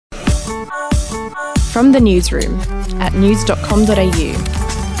From the newsroom at news.com.au.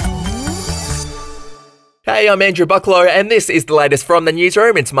 Hey, I'm Andrew Bucklow, and this is the latest from the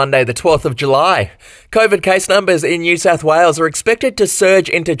newsroom. It's Monday, the 12th of July. COVID case numbers in New South Wales are expected to surge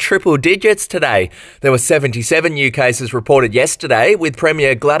into triple digits today. There were 77 new cases reported yesterday, with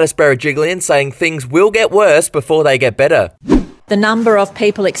Premier Gladys Berejiklian saying things will get worse before they get better. The number of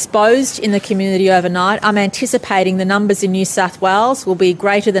people exposed in the community overnight, I'm anticipating the numbers in New South Wales will be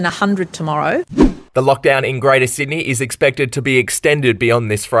greater than 100 tomorrow. The lockdown in Greater Sydney is expected to be extended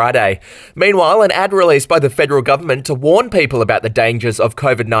beyond this Friday. Meanwhile, an ad released by the federal government to warn people about the dangers of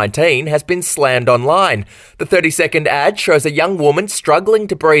COVID-19 has been slammed online. The 30-second ad shows a young woman struggling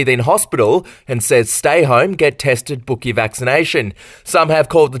to breathe in hospital and says stay home, get tested, book your vaccination. Some have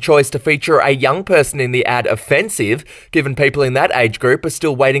called the choice to feature a young person in the ad offensive, given people in that age group are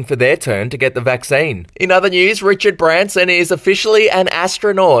still waiting for their turn to get the vaccine. In other news, Richard Branson is officially an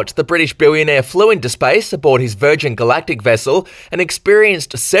astronaut. The British billionaire flew into space aboard his Virgin Galactic vessel and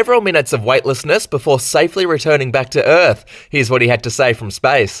experienced several minutes of weightlessness before safely returning back to Earth. Here's what he had to say from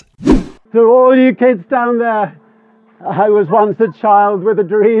space. To all you kids down there, I was once a child with a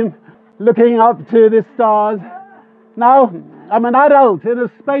dream, looking up to the stars. Now I'm an adult in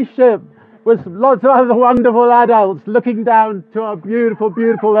a spaceship with lots of other wonderful adults looking down to our beautiful,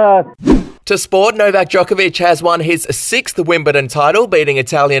 beautiful Earth. To sport, Novak Djokovic has won his sixth Wimbledon title, beating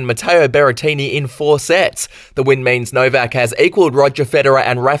Italian Matteo Berrettini in 4 sets. The win means Novak has equalled Roger Federer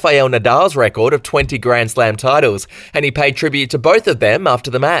and Rafael Nadal's record of 20 Grand Slam titles, and he paid tribute to both of them after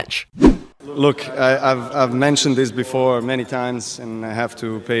the match. Look, I've mentioned this before many times, and I have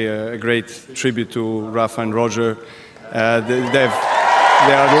to pay a great tribute to Rafa and Roger. They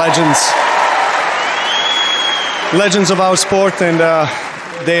are legends of our sport, and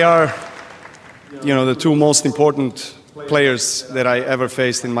they are, the two most important players that I ever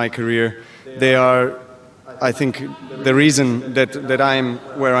faced in my career. They are, I think, the reason that I'm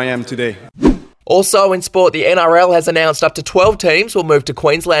where I am today. Also in sport, the NRL has announced up to 12 teams will move to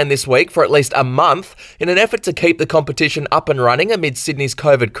Queensland this week for at least a month in an effort to keep the competition up and running amid Sydney's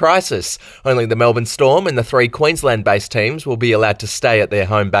COVID crisis. Only the Melbourne Storm and the 3 Queensland-based teams will be allowed to stay at their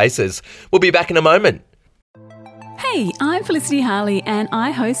home bases. We'll be back in a moment. Hey, I'm Felicity Harley and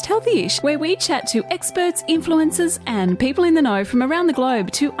I host Healthyish, where we chat to experts, influencers and people in the know from around the globe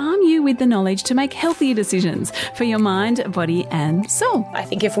to arm you with the knowledge to make healthier decisions for your mind, body and soul. I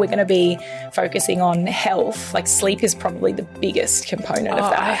think if we're going to be focusing on health, sleep is probably the biggest component of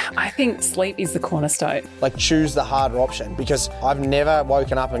that. I think sleep is the cornerstone. Choose the harder option, because I've never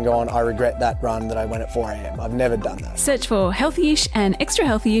woken up and gone, I regret that run that I went at 4 a.m. I've never done that. Search for Healthyish and Extra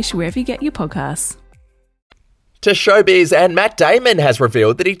Healthyish wherever you get your podcasts. To showbiz, and Matt Damon has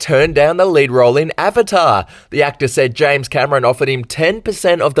revealed that he turned down the lead role in Avatar. The actor said James Cameron offered him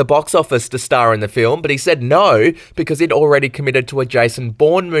 10% of the box office to star in the film, but he said no because he'd already committed to a Jason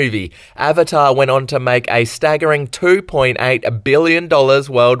Bourne movie. Avatar went on to make a staggering $2.8 billion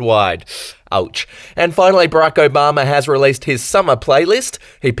worldwide. Ouch. And finally, Barack Obama has released his summer playlist.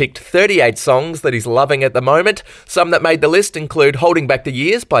 He picked 38 songs that he's loving at the moment. Some that made the list include Holding Back the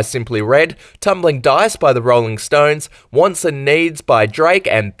Years by Simply Red, Tumbling Dice by the Rolling Stones, Wants and Needs by Drake,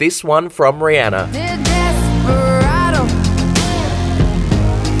 and this one from Rihanna. Yeah,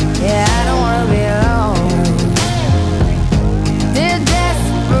 I don't wanna be alone. Dear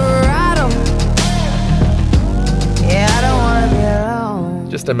desperado. Yeah, I don't wanna be alone.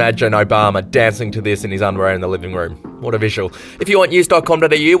 Just imagine Obama dancing to this in his underwear in the living room. What a visual. If you want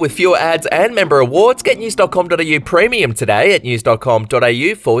news.com.au with fewer ads and member awards, get news.com.au premium today at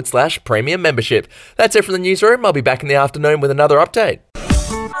news.com.au/premium membership. That's it from the newsroom. I'll be back in the afternoon with another update.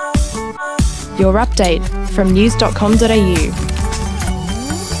 Your update from news.com.au.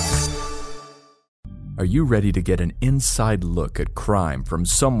 Are you ready to get an inside look at crime from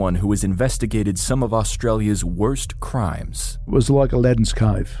someone who has investigated some of Australia's worst crimes? It was like Aladdin's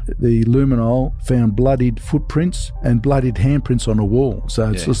Cave. The luminol found bloodied footprints and bloodied handprints on a wall, so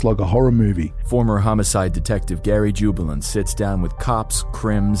it's just like a horror movie. Former homicide detective Gary Jubilant sits down with cops,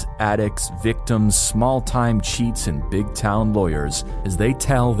 crims, addicts, victims, small-time cheats, and big-town lawyers as they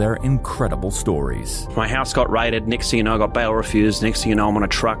tell their incredible stories. My house got raided. Next thing you know, I got bail refused. Next thing you know, I'm on a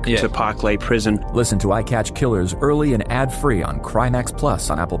truck to Parklea Prison. Listen to I Catch Killers early and ad-free on Crimex Plus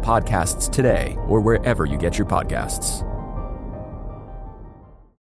on Apple Podcasts today or wherever you get your podcasts.